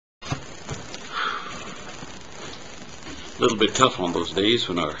little bit tough on those days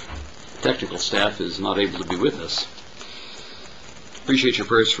when our technical staff is not able to be with us. Appreciate your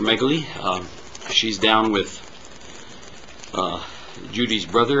prayers for Megali. She's down with Judy's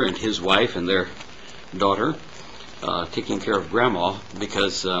brother and his wife and their daughter, taking care of Grandma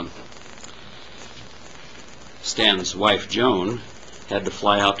because Stan's wife Joan had to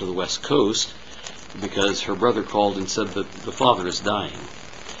fly out to the West Coast because her brother called and said that the father is dying.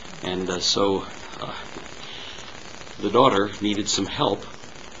 And so the daughter needed some help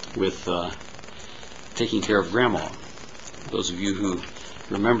with taking care of Grandma. Those of you who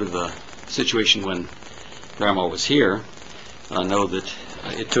remember the situation when Grandma was here know that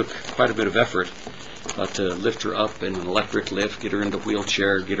it took quite a bit of effort to lift her up in an electric lift, get her into a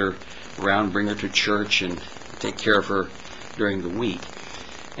wheelchair, get her around, bring her to church, and take care of her during the week.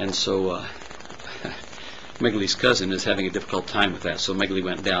 And so Megali's cousin is having a difficult time with that, so Megali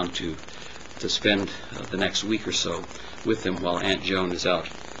went down to spend the next week or so with them while Aunt Joan is out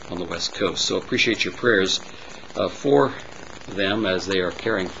on the West Coast. So appreciate your prayers for them as they are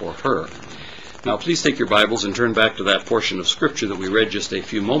caring for her. Now please take your Bibles and turn back to that portion of Scripture that we read just a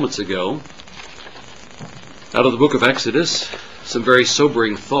few moments ago. Out of the book of Exodus, some very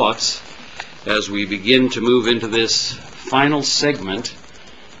sobering thoughts as we begin to move into this final segment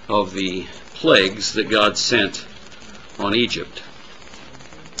of the plagues that God sent on Egypt.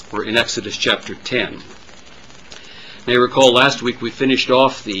 We're in Exodus chapter 10. You may recall last week we finished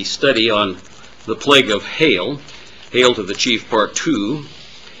off the study on the plague of hail, hail to the chief, part 2.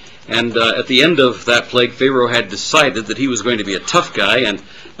 And at the end of that plague, Pharaoh had decided that he was going to be a tough guy, and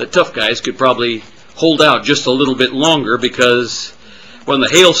that tough guys could probably hold out just a little bit longer, because when the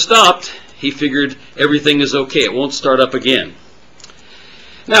hail stopped, he figured everything is okay. It won't start up again.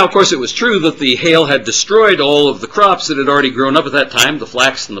 Now, of course, it was true that the hail had destroyed all of the crops that had already grown up at that time, the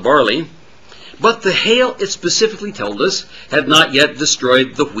flax and the barley. But the hail, it specifically told us, had not yet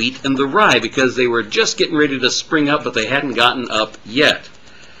destroyed the wheat and the rye, because they were just getting ready to spring up, but they hadn't gotten up yet.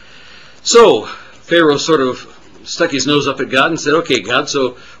 So Pharaoh sort of stuck his nose up at God and said, "Okay, God,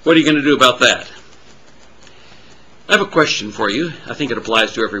 so what are you going to do about that?" I have a question for you. I think it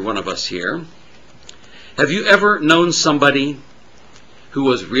applies to every one of us here. Have you ever known somebody who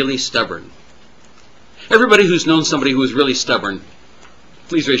was really stubborn? Everybody who's known somebody who was really stubborn,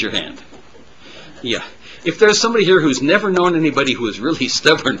 please raise your hand. Yeah. If there's somebody here who's never known anybody who is really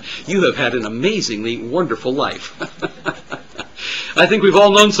stubborn, you have had an amazingly wonderful life. I think we've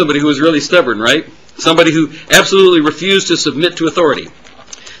all known somebody who was really stubborn, right? Somebody who absolutely refused to submit to authority.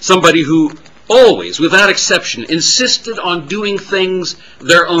 Somebody who always, without exception, insisted on doing things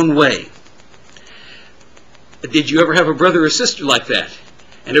their own way. Did you ever have a brother or sister like that?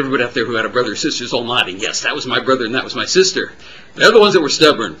 And everybody out there who had a brother or sister is all nodding. Yes, that was my brother and that was my sister. They're the ones that were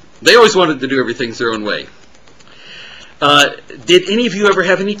stubborn. They always wanted to do everything their own way. Did any of you ever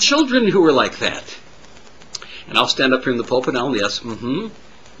have any children who were like that? And I'll stand up here in the pulpit and I'll yes, I'm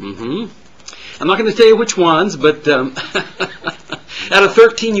not going to tell you which ones, but out of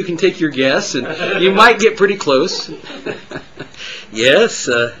 13 you can take your guess, and you might get pretty close. Yes.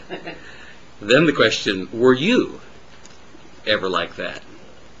 Then the question, were you ever like that?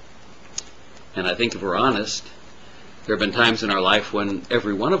 And I think if we're honest, there have been times in our life when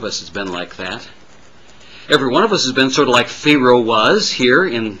every one of us has been like that. Every one of us has been sort of like Pharaoh was here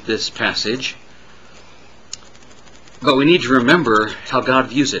in this passage. But we need to remember how God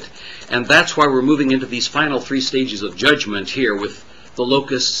views it. And that's why we're moving into these final 3 stages of judgment here, with the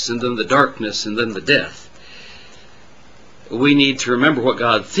locusts and then the darkness and then the death. We need to remember what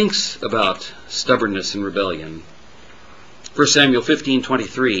God thinks about stubbornness and rebellion. 1 Samuel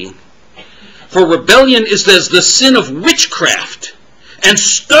 15:23. For rebellion is as the sin of witchcraft, and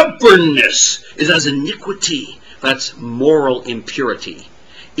stubbornness is as iniquity. That's moral impurity.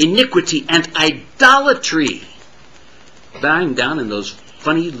 Iniquity and idolatry. Bowing down in those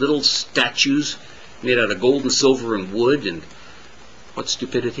funny little statues made out of gold and silver and wood, and what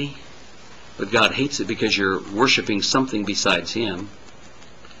stupidity. But God hates it because you're worshiping something besides Him.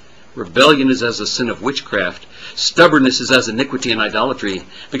 Rebellion is as a sin of witchcraft. Stubbornness is as iniquity and idolatry.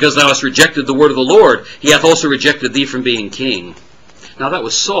 Because thou hast rejected the word of the Lord, He hath also rejected thee from being king. Now that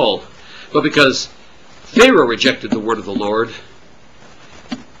was Saul. But because Pharaoh rejected the word of the Lord,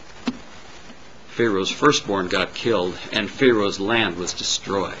 Pharaoh's firstborn got killed, and Pharaoh's land was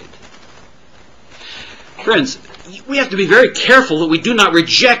destroyed. Friends, we have to be very careful that we do not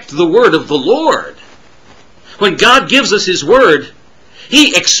reject the word of the Lord. When God gives us His word,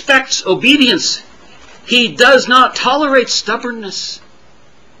 He expects obedience. He does not tolerate stubbornness.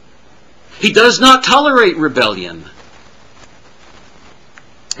 He does not tolerate rebellion.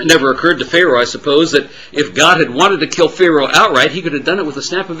 It never occurred to Pharaoh, I suppose, that if God had wanted to kill Pharaoh outright, he could have done it with a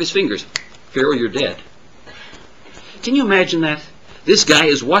snap of his fingers. Pharaoh, you're dead. Can you imagine that? This guy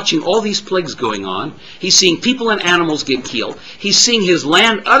is watching all these plagues going on. He's seeing people and animals get killed. He's seeing his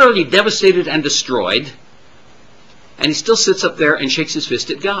land utterly devastated and destroyed. And he still sits up there and shakes his fist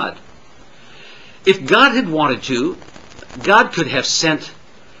at God. If God had wanted to, God could have sent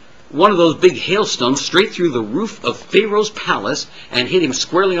one of those big hailstones straight through the roof of Pharaoh's palace and hit him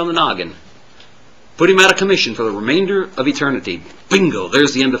squarely on the noggin. Put him out of commission for the remainder of eternity. Bingo,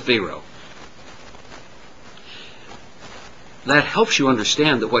 there's the end of Pharaoh. That helps you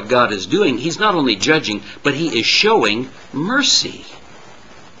understand that what God is doing, he's not only judging, but he is showing mercy.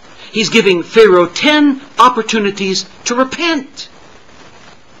 He's giving Pharaoh 10 opportunities to repent.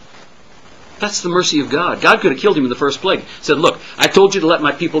 That's the mercy of God. God could have killed him in the first plague. Said, look, I told you to let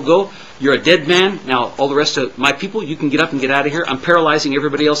my people go. You're a dead man. Now, all the rest of my people, you can get up and get out of here. I'm paralyzing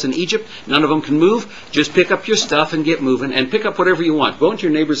everybody else in Egypt. None of them can move. Just pick up your stuff and get moving, and pick up whatever you want. Go into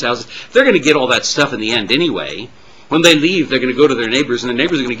your neighbors' houses. They're going to get all that stuff in the end anyway. When they leave, they're going to go to their neighbors, and their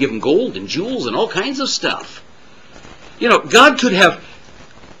neighbors are going to give them gold and jewels and all kinds of stuff. You know, God could have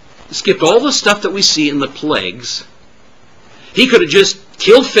skipped all the stuff that we see in the plagues. He could have just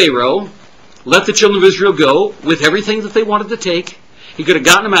killed Pharaoh, let the children of Israel go with everything that they wanted to take. He could have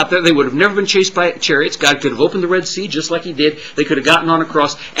gotten them out there. They would have never been chased by chariots. God could have opened the Red Sea just like he did. They could have gotten on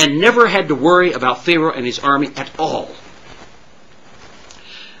across and never had to worry about Pharaoh and his army at all.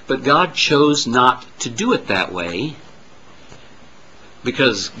 But God chose not to do it that way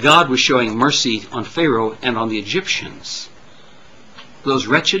because God was showing mercy on Pharaoh and on the Egyptians. Those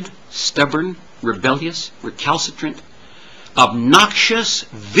wretched, stubborn, rebellious, recalcitrant, obnoxious,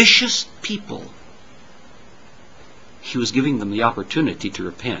 vicious people. He was giving them the opportunity to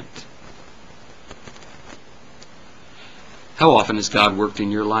repent. How often has God worked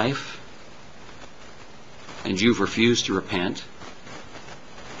in your life and you've refused to repent?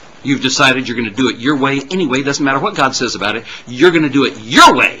 You've decided you're going to do it your way anyway. Doesn't matter what God says about it. You're going to do it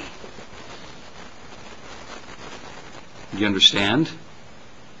your way. Do you understand?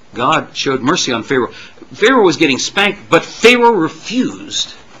 God showed mercy on Pharaoh. Pharaoh was getting spanked, but Pharaoh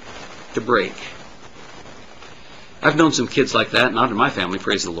refused to break. I've known some kids like that, not in my family,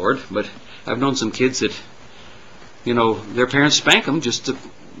 praise the Lord, but I've known some kids that, you know, their parents spank them just to,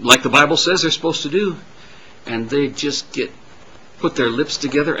 like the Bible says they're supposed to do, and they just put their lips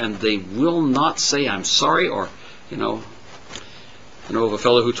together and they will not say I'm sorry, or, I know of a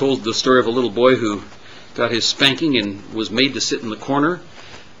fellow who told the story of a little boy who got his spanking and was made to sit in the corner.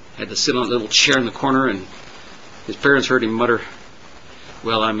 Had to sit on a little chair in the corner, and his parents heard him mutter,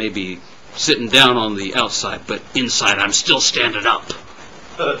 well, I may be sitting down on the outside, but inside I'm still standing up.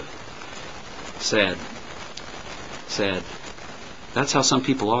 Sad. Sad. That's how some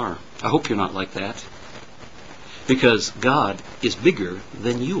people are. I hope you're not like that. Because God is bigger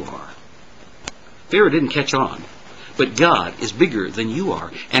than you are. Pharaoh didn't catch on, but God is bigger than you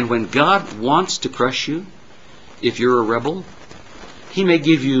are. And when God wants to crush you, if you're a rebel, he may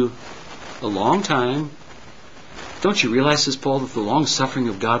give you a long time. Don't you realize, says Paul, that the long suffering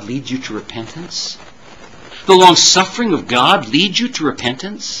of God leads you to repentance? The long suffering of God leads you to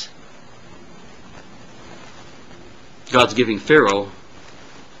repentance? God's giving Pharaoh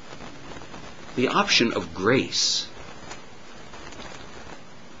the option of grace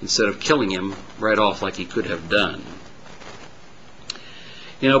instead of killing him right off like he could have done.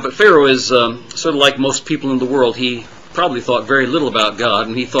 You know, but Pharaoh is sort of like most people in the world. He probably thought very little about God,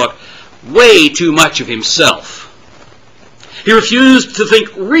 and he thought way too much of himself. He refused to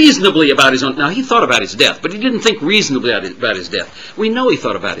think reasonably about his own. Now, he thought about his death, but he didn't think reasonably about his death. We know he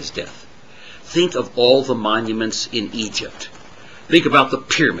thought about his death. Think of all the monuments in Egypt. Think about the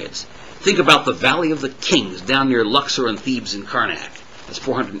pyramids. Think about the Valley of the Kings down near Luxor and Thebes and Karnak. That's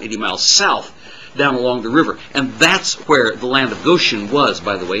 480 miles south, down along the river. And that's where the land of Goshen was,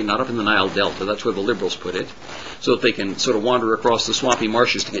 by the way, not up in the Nile Delta. That's where the liberals put it, so that they can sort of wander across the swampy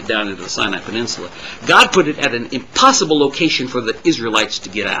marshes to get down into the Sinai Peninsula. God put it at an impossible location for the Israelites to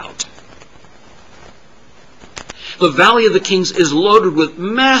get out. The Valley of the Kings is loaded with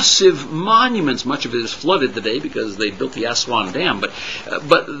massive monuments. Much of it is flooded today because they built the Aswan Dam. But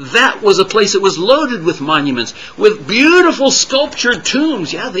that was a place that was loaded with monuments, with beautiful sculptured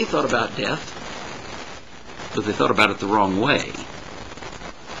tombs. Yeah, they thought about death, but they thought about it the wrong way.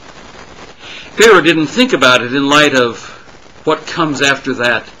 Pharaoh didn't think about it in light of what comes after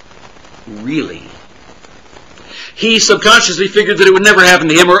that, really. He subconsciously figured that it would never happen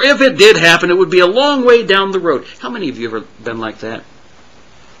to him, or if it did happen, it would be a long way down the road. How many of you have ever been like that?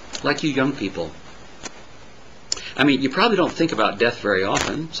 Like you young people. I mean, you probably don't think about death very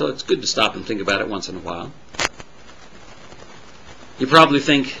often, so it's good to stop and think about it once in a while. You probably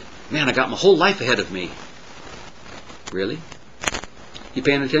think, man, I got my whole life ahead of me. Really? You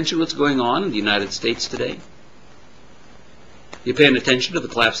paying attention to what's going on in the United States today? You paying attention to the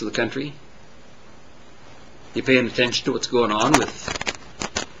collapse of the country? You paying attention to what's going on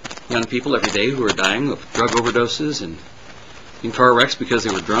with young people every day who are dying of drug overdoses and in car wrecks because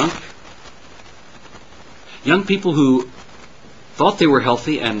they were drunk? Young people who thought they were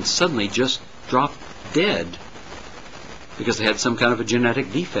healthy and suddenly just dropped dead because they had some kind of a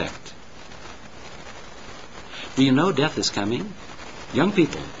genetic defect. Do you know death is coming? Young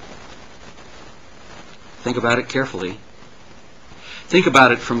people, think about it carefully. Think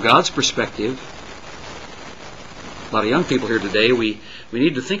about it from God's perspective. A lot of young people here today, we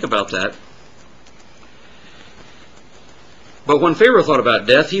need to think about that. But when Pharaoh thought about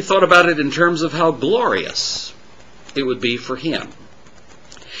death, he thought about it in terms of how glorious it would be for him.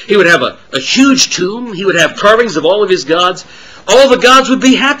 He would have a huge tomb. He would have carvings of all of his gods. All the gods would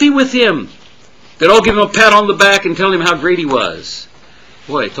be happy with him. They'd all give him a pat on the back and tell him how great he was.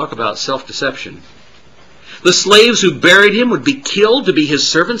 Boy, talk about self-deception. The slaves who buried him would be killed to be his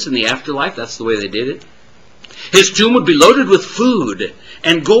servants in the afterlife. That's the way they did it. His tomb would be loaded with food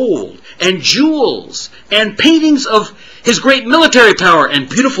and gold and jewels and paintings of his great military power and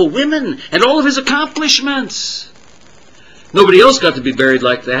beautiful women and all of his accomplishments. Nobody else got to be buried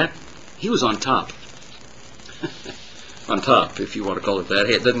like that. He was on top. On top, if you want to call it that.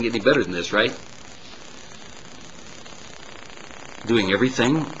 Hey, it doesn't get any better than this, right? Doing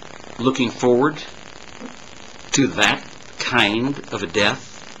everything, looking forward to that kind of a death.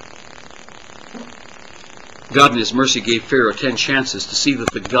 God in His mercy gave Pharaoh 10 chances to see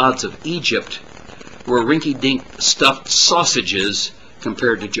that the gods of Egypt were rinky-dink stuffed sausages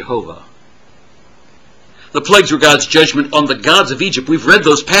compared to Jehovah. The plagues were God's judgment on the gods of Egypt. We've read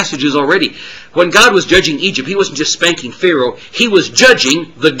those passages already. When God was judging Egypt, He wasn't just spanking Pharaoh. He was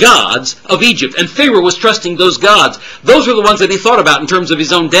judging the gods of Egypt. And Pharaoh was trusting those gods. Those were the ones that he thought about in terms of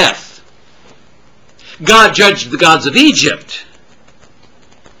his own death. God judged the gods of Egypt.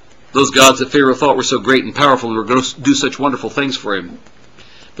 Those gods that Pharaoh thought were so great and powerful and were going to do such wonderful things for him.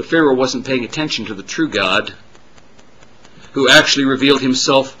 But Pharaoh wasn't paying attention to the true God, who actually revealed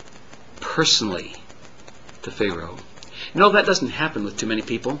Himself personally to Pharaoh. You know, that doesn't happen with too many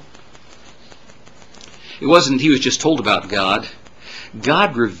people. It wasn't he was just told about God.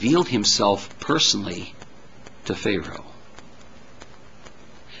 God revealed Himself personally to Pharaoh.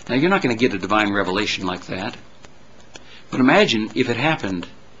 Now, you're not going to get a divine revelation like that. But imagine if it happened.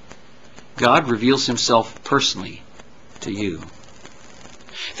 God reveals Himself personally to you.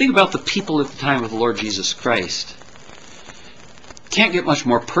 Think about the people at the time of the Lord Jesus Christ. Can't get much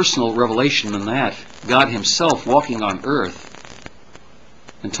more personal revelation than that. God Himself walking on earth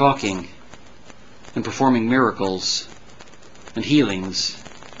and talking and performing miracles and healings,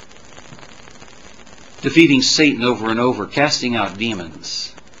 defeating Satan over and over, casting out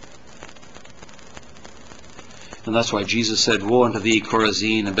demons. And that's why Jesus said, "Woe unto thee,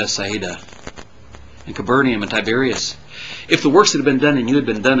 Chorazin and Bethsaida, and Capernaum and Tiberias. If the works that had been done in you had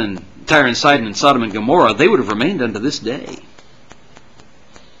been done in Tyre and Sidon and Sodom and Gomorrah, they would have remained unto this day."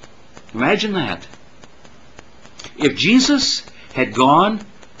 Imagine that. If Jesus had gone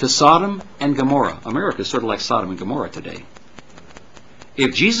to Sodom and Gomorrah, America is sort of like Sodom and Gomorrah today.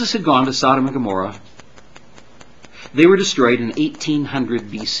 If Jesus had gone to Sodom and Gomorrah, they were destroyed in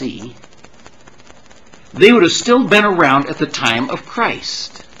 1800 BC. They would have still been around at the time of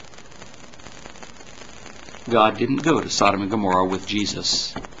Christ. God didn't go to Sodom and Gomorrah with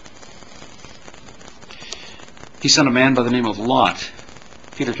Jesus. He sent a man by the name of Lot.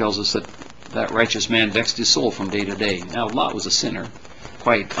 Peter tells us that that righteous man vexed his soul from day to day. Now, Lot was a sinner,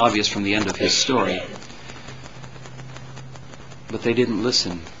 quite obvious from the end of his story. But they didn't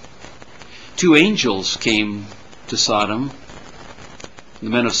listen. 2 angels came to Sodom. The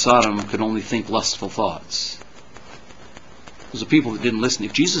men of Sodom could only think lustful thoughts. It was the people that didn't listen.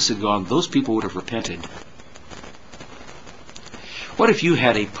 If Jesus had gone, those people would have repented. What if you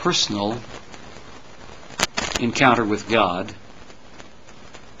had a personal encounter with God?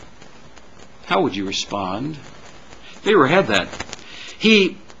 How would you respond? Pharaoh had that.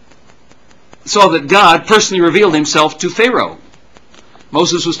 He saw that God personally revealed Himself to Pharaoh.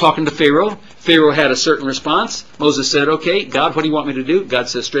 Moses was talking to Pharaoh. Pharaoh had a certain response. Moses said, "Okay, God, what do you want me to do?" God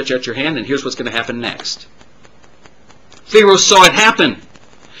says, "Stretch out your hand, and here's what's going to happen next." Pharaoh saw it happen.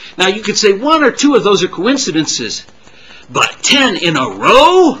 Now, you could say 1 or 2 of those are coincidences. But 10 in a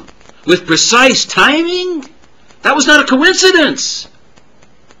row with precise timing? That was not a coincidence.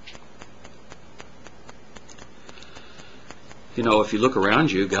 You know, if you look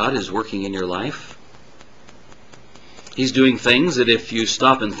around you, God is working in your life. He's doing things that, if you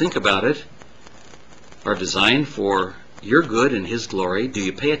stop and think about it, are designed for your good and His glory. Do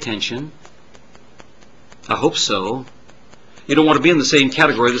you pay attention? I hope so. You don't want to be in the same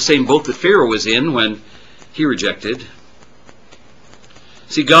category, the same boat that Pharaoh was in when he rejected.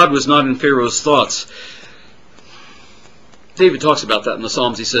 See, God was not in Pharaoh's thoughts. David talks about that in the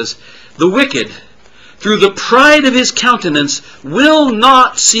Psalms. He says, "The wicked, through the pride of his countenance, will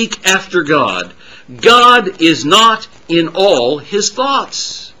not seek after God. God is not in all his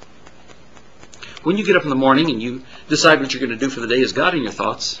thoughts." When you get up in the morning and you decide what you're going to do for the day, is God in your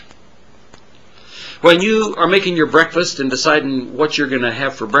thoughts? When you are making your breakfast and deciding what you're going to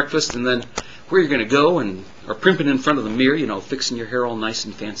have for breakfast and then where you're going to go, and are primping in front of the mirror, you know, fixing your hair all nice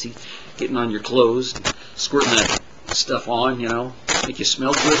and fancy, getting on your clothes, and squirting that stuff on, you know, make you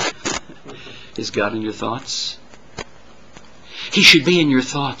smell good. Is God in your thoughts? He should be in your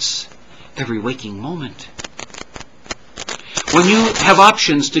thoughts every waking moment. When you have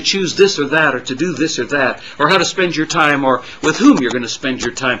options to choose this or that, or to do this or that, or how to spend your time, or with whom you're going to spend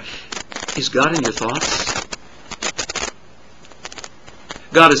your time, is God in your thoughts?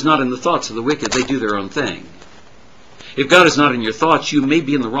 God is not in the thoughts of the wicked. They do their own thing. If God is not in your thoughts, you may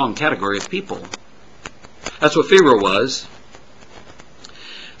be in the wrong category of people. That's what Pharaoh was.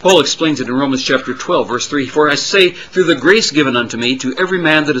 Paul explains it in Romans chapter 12, verse 3. "For I say, through the grace given unto me, to every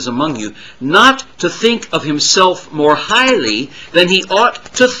man that is among you, not to think of himself more highly than he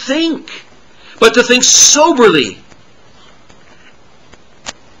ought to think, but to think soberly."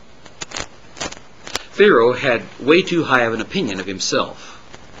 Pharaoh had way too high of an opinion of himself.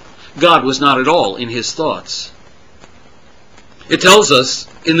 God was not at all in his thoughts. It tells us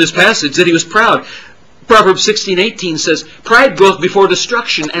in this passage that he was proud. Proverbs 16:18 says, "Pride goeth before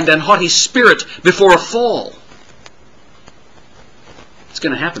destruction, and an haughty spirit before a fall." It's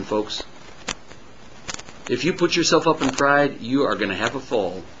going to happen, folks. If you put yourself up in pride, you are going to have a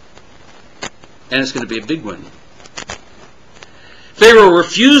fall. And it's going to be a big one. Pharaoh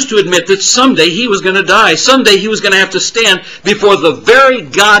refused to admit that someday he was going to die. Someday he was going to have to stand before the very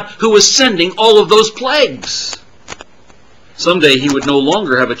God who was sending all of those plagues. Someday he would no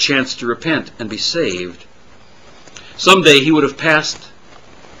longer have a chance to repent and be saved. Someday he would have passed,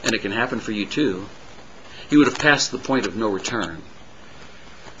 and it can happen for you too, he would have passed the point of no return.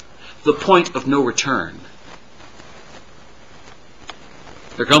 The point of no return.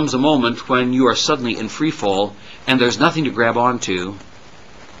 There comes a moment when you are suddenly in free fall and there's nothing to grab onto.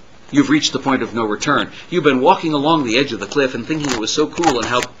 You've reached the point of no return. You've been walking along the edge of the cliff and thinking it was so cool and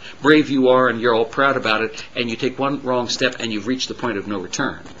how brave you are and you're all proud about it, and you take one wrong step and you've reached the point of no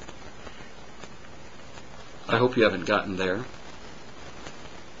return. I hope you haven't gotten there.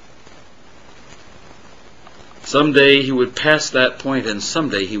 Someday he would pass that point, and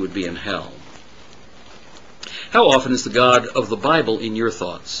someday he would be in hell. How often is the God of the Bible in your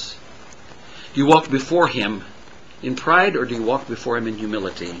thoughts? Do you walk before him in pride, or do you walk before him in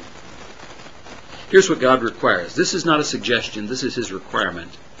humility? Here's what God requires. This is not a suggestion. This is his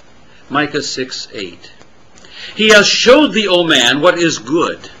requirement. Micah 6:8. "He has showed thee, O man, what is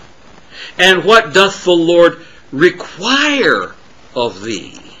good, and what doth the Lord require of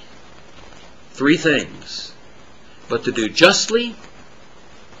thee? 3 things. But to do justly,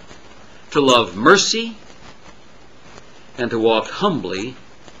 to love mercy, and to walk humbly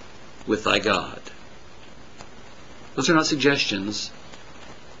with thy God." Those are not suggestions.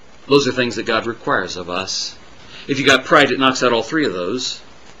 Those are things that God requires of us. If you got pride, it knocks out all 3 of those.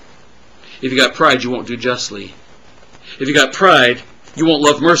 If you got pride, you won't do justly. If you got pride, you won't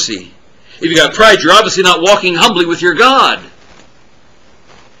love mercy. If you got pride, you're obviously not walking humbly with your God.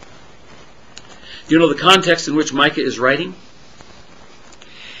 Do you know the context in which Micah is writing?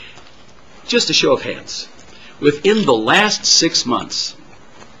 Just a show of hands. Within the last 6 months,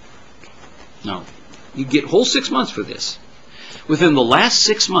 no, you get whole 6 months for this. Within the last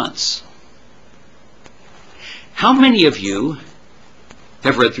 6 months, how many of you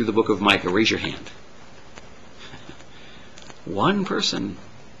have read through the book of Micah? Raise your hand. 1 person.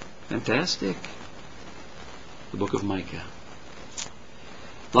 Fantastic. The book of Micah.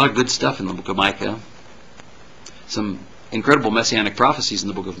 A lot of good stuff in the book of Micah. Some incredible messianic prophecies in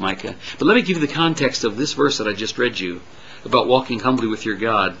the book of Micah. But let me give you the context of this verse that I just read you about walking humbly with your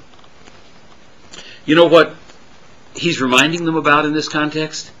God. You know what he's reminding them about in this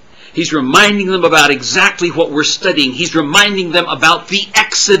context? He's reminding them about exactly what we're studying. He's reminding them about the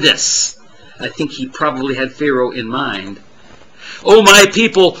Exodus. I think he probably had Pharaoh in mind. "O my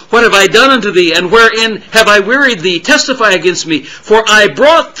people, what have I done unto thee, and wherein have I wearied thee? Testify against me. For I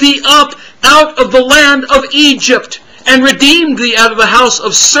brought thee up out of the land of Egypt, and redeemed thee out of the house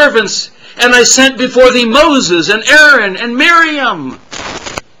of servants, and I sent before thee Moses and Aaron and Miriam.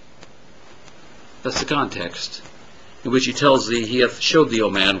 That's the context in which he tells thee, he hath showed thee, O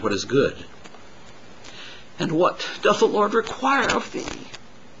man, what is good. And what doth the Lord require of thee?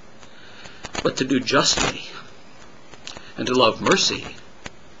 But to do justly, and to love mercy,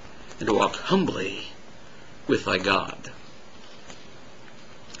 and to walk humbly with thy God.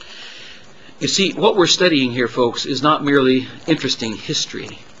 You see, what we're studying here, folks, is not merely interesting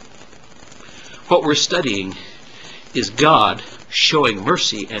history. What we're studying is God showing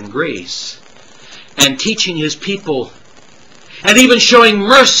mercy and grace, and teaching his people, and even showing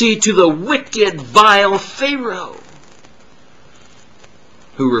mercy to the wicked, vile Pharaoh,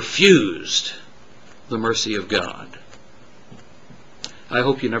 who refused the mercy of God. I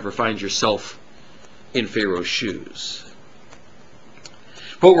hope you never find yourself in Pharaoh's shoes.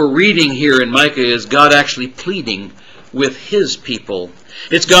 What we're reading here in Micah is God actually pleading with his people.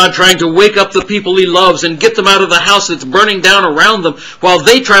 It's God trying to wake up the people he loves and get them out of the house that's burning down around them while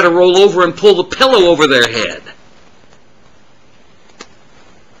they try to roll over and pull the pillow over their head.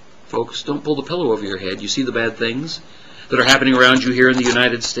 Folks, don't pull the pillow over your head. You see the bad things that are happening around you here in the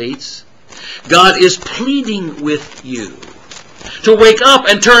United States? God is pleading with you to wake up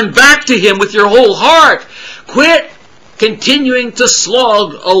and turn back to him with your whole heart. Quit continuing to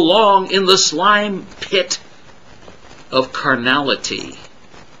slog along in the slime pit of carnality.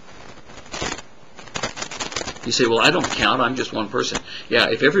 You say, well, I don't count. I'm just one person. Yeah,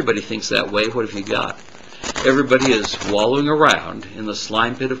 if everybody thinks that way, what have you got? Everybody is wallowing around in the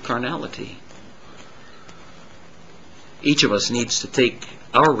slime pit of carnality. Each of us needs to take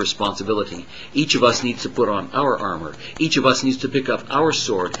our responsibility. Each of us needs to put on our armor. Each of us needs to pick up our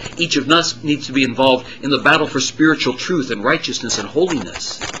sword. Each of us needs to be involved in the battle for spiritual truth and righteousness and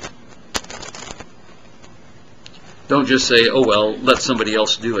holiness. Don't just say, oh well, let somebody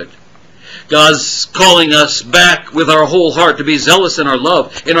else do it. God's calling us back with our whole heart to be zealous in our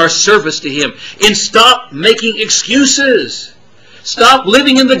love, in our service to him. And stop making excuses. Stop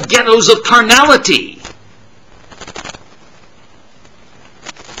living in the ghettos of carnality.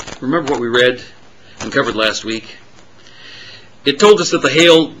 Remember what we read and covered last week? It told us that the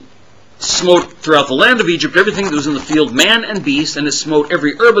hail smote throughout the land of Egypt everything that was in the field, man and beast, and it smote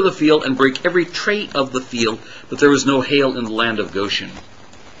every herb of the field and brake every tree of the field, but there was no hail in the land of Goshen.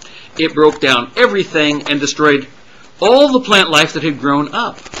 It broke down everything and destroyed all the plant life that had grown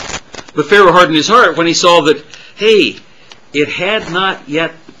up. But Pharaoh hardened his heart when he saw that, hey, it had not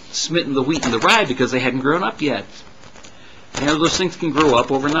yet smitten the wheat and the rye because they hadn't grown up yet. You know, those things can grow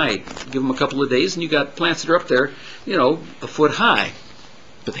up overnight. Give them a couple of days and you got plants that are up there, you know, a foot high.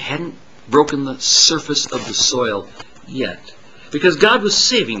 But they hadn't broken the surface of the soil yet. Because God was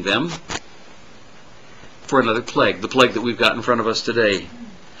saving them for another plague, the plague that we've got in front of us today.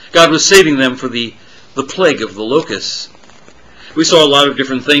 God was saving them for the plague of the locusts. We saw a lot of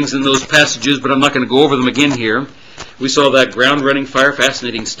different things in those passages, but I'm not going to go over them again here. We saw that ground-running fire,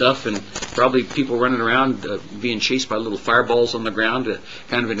 fascinating stuff, and probably people running around being chased by little fireballs on the ground.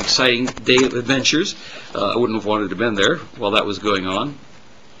 Kind of an exciting day of adventures. I wouldn't have wanted to have been there while that was going on.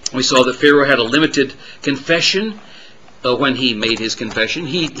 We saw that Pharaoh had a limited confession when he made his confession.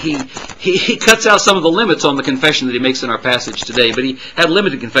 He cuts out some of the limits on the confession that he makes in our passage today, but he had a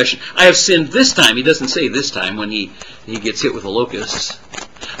limited confession. I have sinned this time. He doesn't say this time when he gets hit with the locusts.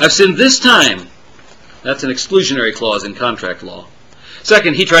 I've sinned this time. That's an exclusionary clause in contract law.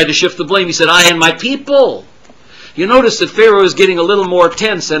 Second, he tried to shift the blame. He said, I and my people. You notice that Pharaoh is getting a little more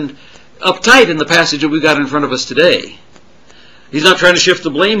tense and uptight in the passage that we've got in front of us today. He's not trying to shift the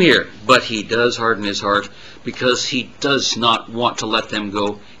blame here, but he does harden his heart because he does not want to let them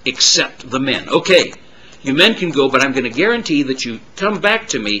go except the men. Okay, you men can go, but I'm going to guarantee that you come back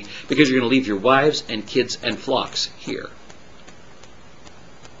to me because you're going to leave your wives and kids and flocks here.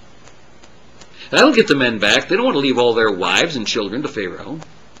 That'll get the men back. They don't want to leave all their wives and children to Pharaoh.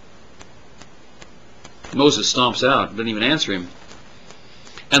 Moses stomps out, doesn't even answer him.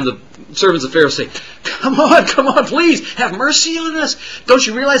 And the servants of Pharaoh say, come on, please, have mercy on us. Don't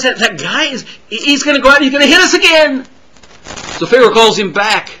you realize that guy he's going to go out and he's going to hit us again. So Pharaoh calls him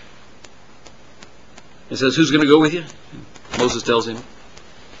back and says, who's going to go with you? Moses tells him.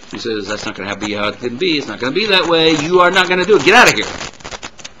 He says, that's not going to be how it can be. It's not going to be that way. You are not going to do it. Get out of here.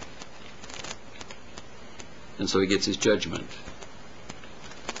 And so he gets his judgment.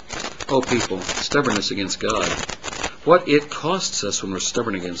 Oh, people, stubbornness against God. What it costs us when we're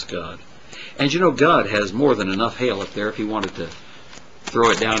stubborn against God. And you know, God has more than enough hail up there if he wanted to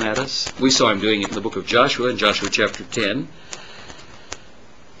throw it down at us. We saw him doing it in the book of Joshua, in Joshua chapter 10.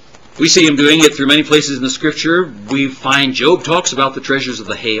 We see him doing it through many places in the Scripture. We find Job talks about the treasures of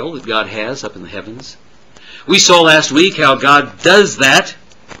the hail that God has up in the heavens. We saw last week how God does that,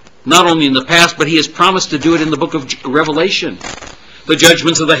 not only in the past, but he has promised to do it in the book of Revelation. The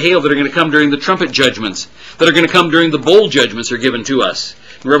judgments of the hail that are going to come during the trumpet judgments, that are going to come during the bowl judgments are given to us.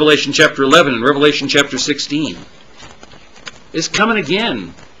 In Revelation chapter 11 and Revelation chapter 16. It's coming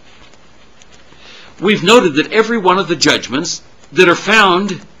again. We've noted that every one of the judgments that are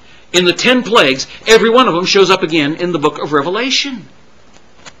found in the 10 plagues, every one of them shows up again in the book of Revelation.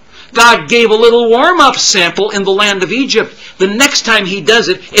 God gave a little warm-up sample in the land of Egypt. The next time he does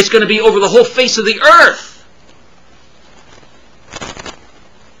it, it's going to be over the whole face of the earth.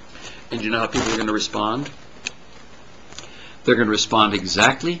 And you know how people are going to respond? They're going to respond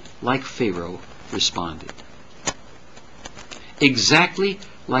exactly like Pharaoh responded. Exactly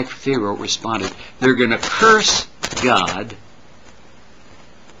like Pharaoh responded. They're going to curse God,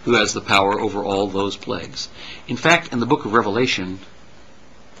 who has the power over all those plagues. In fact, in the book of Revelation,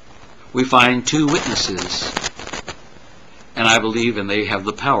 we find 2 witnesses. And I believe, and they have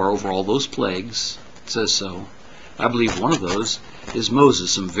the power over all those plagues. It says so. I believe one of those is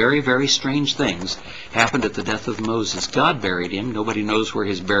Moses. Some very, very strange things happened at the death of Moses. God buried him. Nobody knows where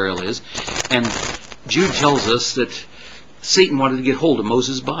his burial is. And Jude tells us that Satan wanted to get hold of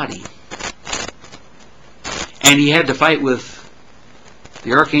Moses' body. And he had to fight with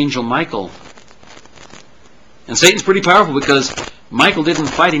the archangel Michael. And Satan's pretty powerful because Michael didn't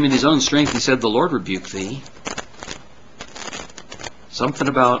fight him in his own strength. He said, "The Lord rebuke thee." Something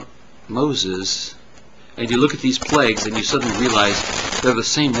about Moses. And you look at these plagues and you suddenly realize they're the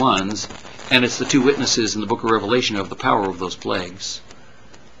same ones. And it's the 2 witnesses in the book of Revelation who have the power of those plagues.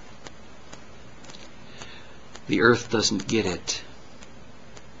 The earth doesn't get it.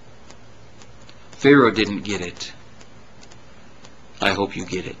 Pharaoh didn't get it. I hope you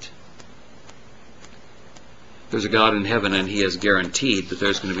get it. There's a God in heaven, and he has guaranteed that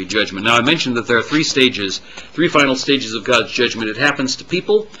there's going to be judgment. Now, I mentioned that there are 3 stages, 3 final stages of God's judgment. It happens to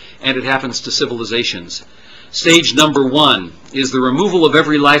people, and it happens to civilizations. Stage number 1 is the removal of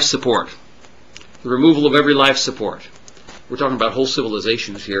every life support. The removal of every life support. We're talking about whole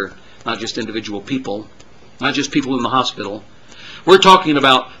civilizations here, not just individual people, not just people in the hospital. We're talking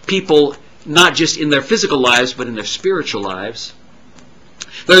about people not just in their physical lives, but in their spiritual lives.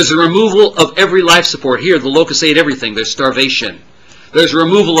 There's a removal of every life support. Here, the locusts ate everything. There's starvation. There's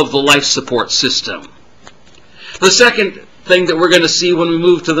removal of the life support system. The second thing that we're going to see when we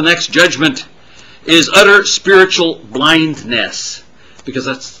move to the next judgment is utter spiritual blindness, because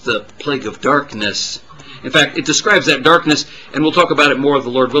that's the plague of darkness. In fact, it describes that darkness, and we'll talk about it more, the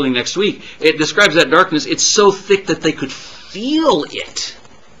Lord willing, next week. It describes that darkness. It's so thick that they could feel it.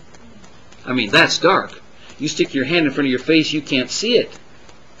 I mean, that's dark. You stick your hand in front of your face, you can't see it.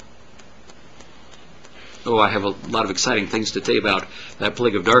 Oh, I have a lot of exciting things to tell you about that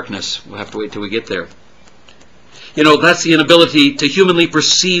plague of darkness. We'll have to wait till we get there. You know, that's the inability to humanly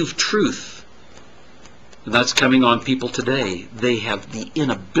perceive truth. And that's coming on people today. They have the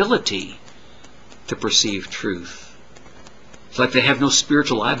inability to perceive truth. It's like they have no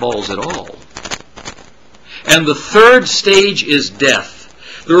spiritual eyeballs at all. And the third stage is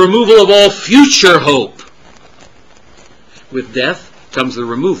death. The removal of all future hope. With death comes the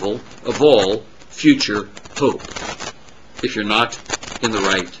removal of all future hope, if you're not in the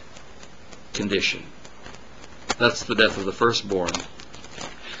right condition. That's the death of the firstborn.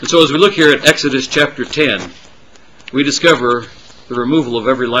 And so as we look here at Exodus chapter 10, we discover the removal of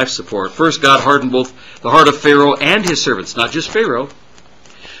every life support. First, God hardened both the heart of Pharaoh and his servants, not just Pharaoh,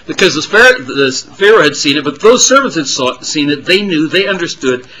 because the Pharaoh had seen it, but those servants had seen it, they knew, they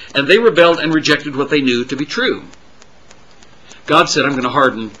understood, and they rebelled and rejected what they knew to be true. God said, I'm going to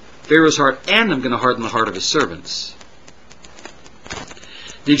harden Pharaoh's heart, and I'm going to harden the heart of his servants.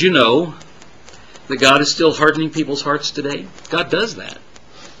 Did you know that God is still hardening people's hearts today? God does that.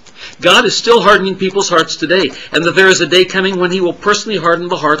 God is still hardening people's hearts today, and that there is a day coming when he will personally harden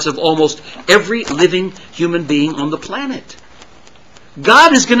the hearts of almost every living human being on the planet.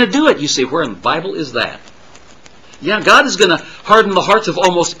 God is going to do it. You say, where in the Bible is that? Yeah, God is going to harden the hearts of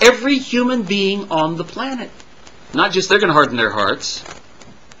almost every human being on the planet. Not just they're going to harden their hearts.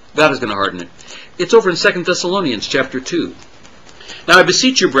 God is going to harden it. It's over in 2 Thessalonians chapter 2. Now I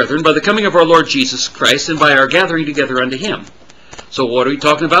beseech you, brethren, by the coming of our Lord Jesus Christ, and by our gathering together unto him. So what are we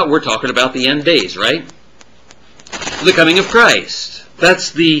talking about? We're talking about the end days, right? The coming of Christ.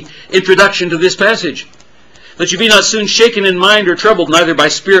 That's the introduction to this passage. That you be not soon shaken in mind or troubled, neither by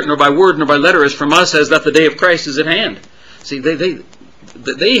spirit, nor by word, nor by letter, as from us, as that the day of Christ is at hand. See, they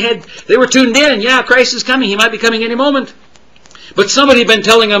were tuned in. Yeah, Christ is coming. He might be coming any moment. But somebody had been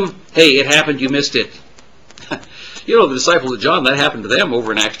telling them, hey, it happened, you missed it. You know, the disciples of John, that happened to them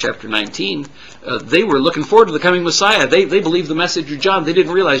over in Acts chapter 19. They were looking forward to the coming Messiah. They believed the message of John. They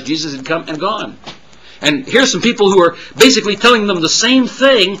didn't realize Jesus had come and gone. And here's some people who are basically telling them the same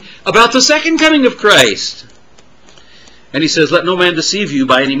thing about the second coming of Christ. And he says, let no man deceive you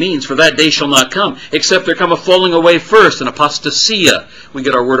by any means, for that day shall not come, except there come a falling away first, an apostasia. We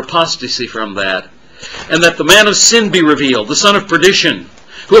get our word apostasy from that. And that the man of sin be revealed, the son of perdition,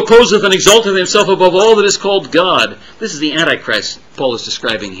 who opposeth and exalteth himself above all that is called God. This is the Antichrist Paul is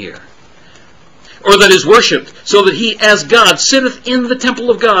describing here. Or that is worshipped, so that he as God sitteth in the temple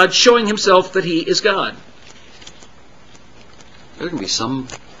of God, showing himself that he is God. There's going to be some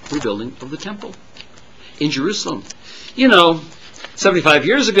rebuilding of the temple in Jerusalem. You know, 75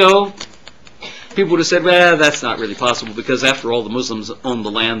 years ago, people would have said, well, that's not really possible, because after all, the Muslims own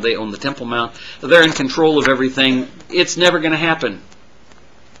the land, they own the Temple Mount, they're in control of everything, it's never going to happen.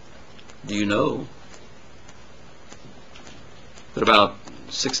 Do you know that about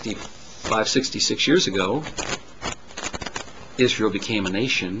 65, 66 years ago, Israel became a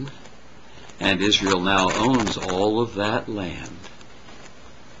nation, and Israel now owns all of that land?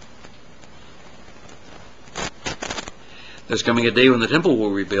 There's coming a day when the temple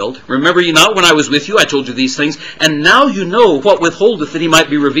will rebuild. Remember ye not when I was with you, I told you these things, and now you know what withholdeth that he might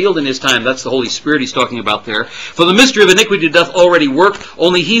be revealed in his time. That's the Holy Spirit he's talking about there. For the mystery of iniquity doth already work,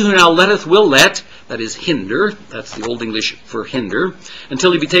 only he who now letteth will let, that is hinder, that's the Old English for hinder,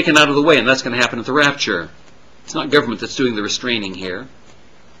 until he be taken out of the way, and that's going to happen at the rapture. It's not government that's doing the restraining here.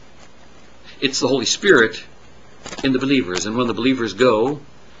 It's the Holy Spirit in the believers, and when the believers go,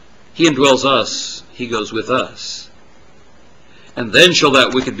 he indwells us, he goes with us. And then shall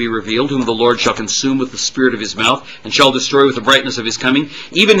that wicked be revealed, whom the Lord shall consume with the spirit of his mouth, and shall destroy with the brightness of his coming,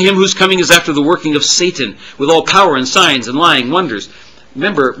 even him whose coming is after the working of Satan, with all power and signs and lying wonders.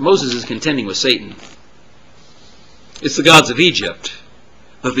 Remember, Moses is contending with Satan. It's the gods of Egypt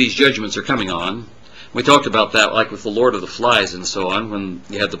that these judgments are coming on. We talked about that, like with the Lord of the Flies and so on, when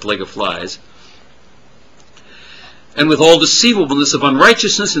you had the plague of flies. And with all deceivableness of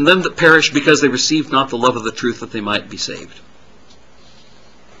unrighteousness in them that perish, because they received not the love of the truth, that they might be saved.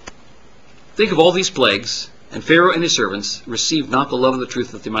 Think of all these plagues, and Pharaoh and his servants received not the love of the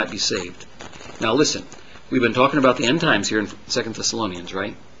truth that they might be saved. Now listen, we've been talking about the end times here in 2 Thessalonians,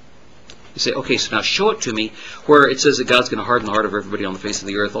 right? You say, okay, so now show it to me where it says that God's going to harden the heart of everybody on the face of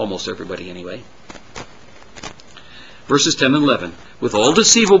the earth, almost everybody anyway. Verses 10 and 11. With all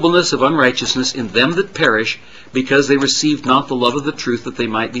deceivableness of unrighteousness in them that perish, because they received not the love of the truth that they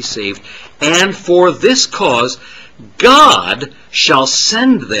might be saved. And for this cause God shall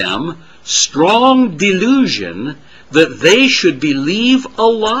send them strong delusion, that they should believe a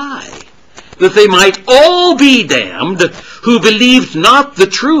lie, that they might all be damned, who believed not the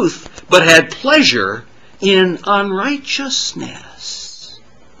truth, but had pleasure in unrighteousness.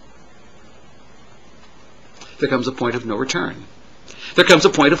 There comes a point of no return. There comes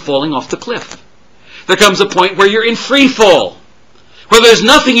a point of falling off the cliff. There comes a point where you're in free fall, where there's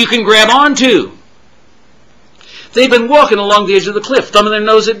nothing you can grab onto. They've been walking along the edge of the cliff, thumbing their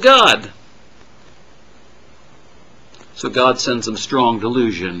nose at God. So God sends them strong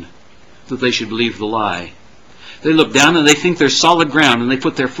delusion that they should believe the lie. They look down and they think there's solid ground, and they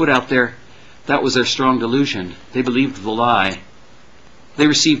put their foot out there. That was their strong delusion. They believed the lie. They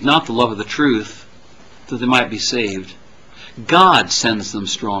received not the love of the truth, that they might be saved. God sends them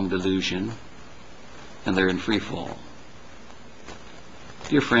strong delusion, and they're in free fall.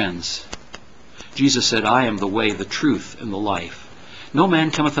 Dear friends, Jesus said, I am the way, the truth, and the life. No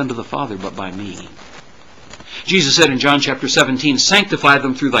man cometh unto the Father but by me. Jesus said in John chapter 17, sanctify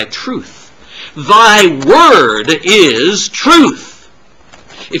them through thy truth. Thy word is truth.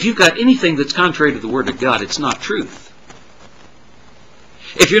 If you've got anything that's contrary to the Word of God, it's not truth.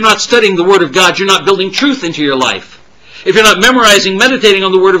 If you're not studying the Word of God, you're not building truth into your life. If you're not memorizing, meditating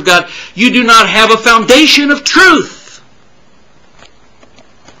on the Word of God, you do not have a foundation of truth.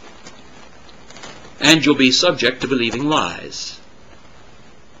 And you'll be subject to believing lies.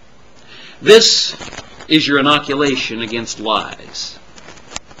 This is your inoculation against lies.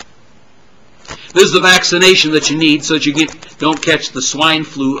 This is the vaccination that you need so that you don't catch the swine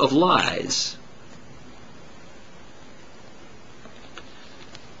flu of lies.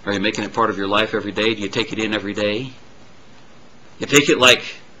 Are you making it part of your life every day? Do you take it in every day? You take it like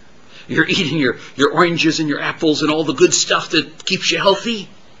you're eating your oranges and your apples and all the good stuff that keeps you healthy?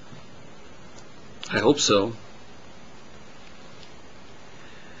 I hope so.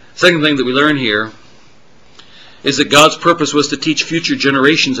 Second thing that we learn here is that God's purpose was to teach future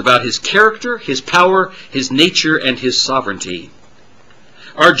generations about His character, His power, His nature, and His sovereignty.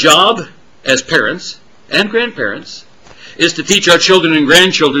 Our job as parents and grandparents is to teach our children and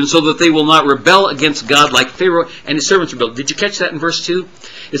grandchildren so that they will not rebel against God like Pharaoh and his servants rebelled. Did you catch that in verse 2?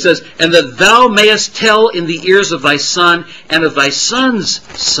 It says, and that thou mayest tell in the ears of thy son and of thy son's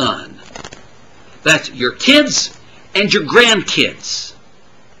son. That's your kids and your grandkids.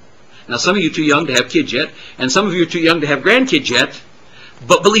 Now, some of you are too young to have kids yet, and some of you are too young to have grandkids yet,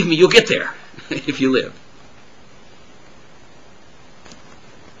 but believe me, you'll get there if you live.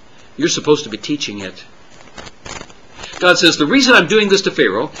 You're supposed to be teaching it. God says, the reason I'm doing this to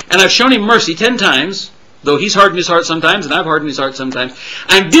Pharaoh, and I've shown him mercy 10 times, though he's hardened his heart sometimes, and I've hardened his heart sometimes,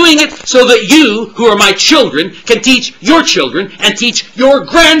 I'm doing it so that you, who are my children, can teach your children and teach your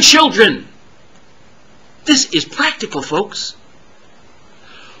grandchildren. This is practical, folks.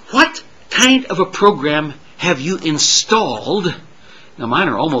 What kind of a program have you installed? Now, mine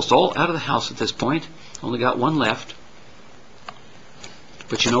are almost all out of the house at this point. Only got one left.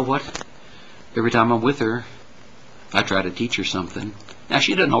 But you know what? Every time I'm with her, I try to teach her something. Now,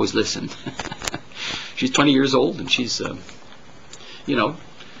 she doesn't always listen. She's 20 years old, and she's,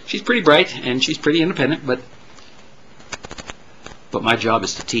 she's pretty bright, and she's pretty independent, but my job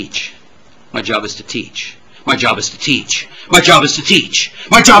is to teach. My job is to teach. My job is to teach. My job is to teach.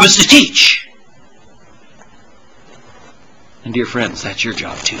 My job is to teach. And dear friends, that's your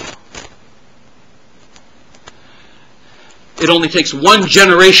job too. It only takes one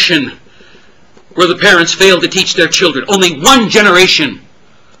generation where the parents fail to teach their children. Only one generation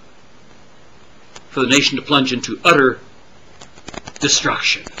for the nation to plunge into utter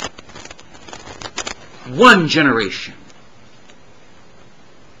destruction. One generation.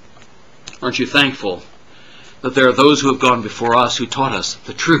 Aren't you thankful that there are those who have gone before us who taught us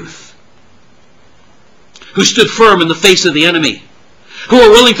the truth, who stood firm in the face of the enemy, who are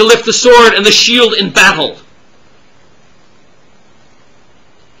willing to lift the sword and the shield in battle?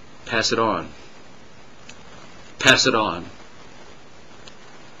 Pass it on. Pass it on.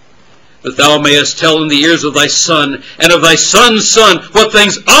 That thou mayest tell in the ears of thy son and of thy son's son what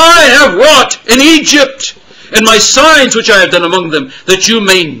things I have wrought in Egypt, and my signs which I have done among them, that you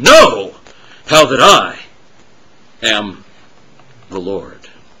may know how that I am the Lord.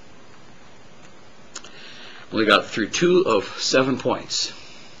 We got through 2 of 7 points.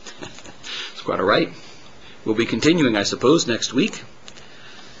 It's quite all right. We'll be continuing, I suppose, next week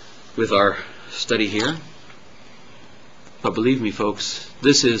with our study here. But believe me, folks,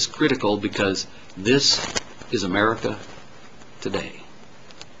 this is critical because this is America today.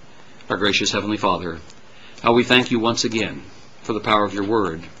 Our gracious Heavenly Father, how we thank you once again for the power of your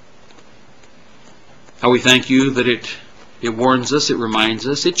word. How we thank you that it warns us, it reminds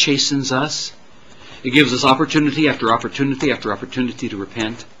us, it chastens us. It gives us opportunity after opportunity after opportunity to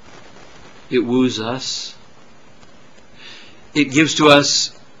repent. It woos us. It gives to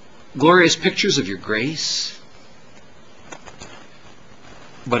us glorious pictures of your grace.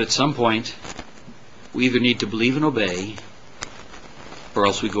 But at some point, we either need to believe and obey, or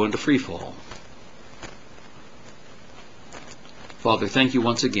else we go into free fall. Father, thank you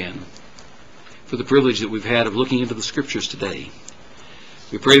once again for the privilege that we've had of looking into the Scriptures today.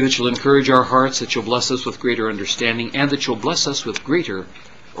 We pray that you'll encourage our hearts, that you'll bless us with greater understanding, and that you'll bless us with greater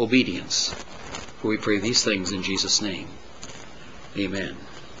obedience. For we pray these things in Jesus' name. Amen.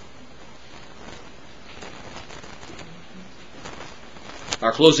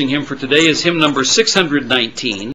 Our closing hymn for today is hymn number 619.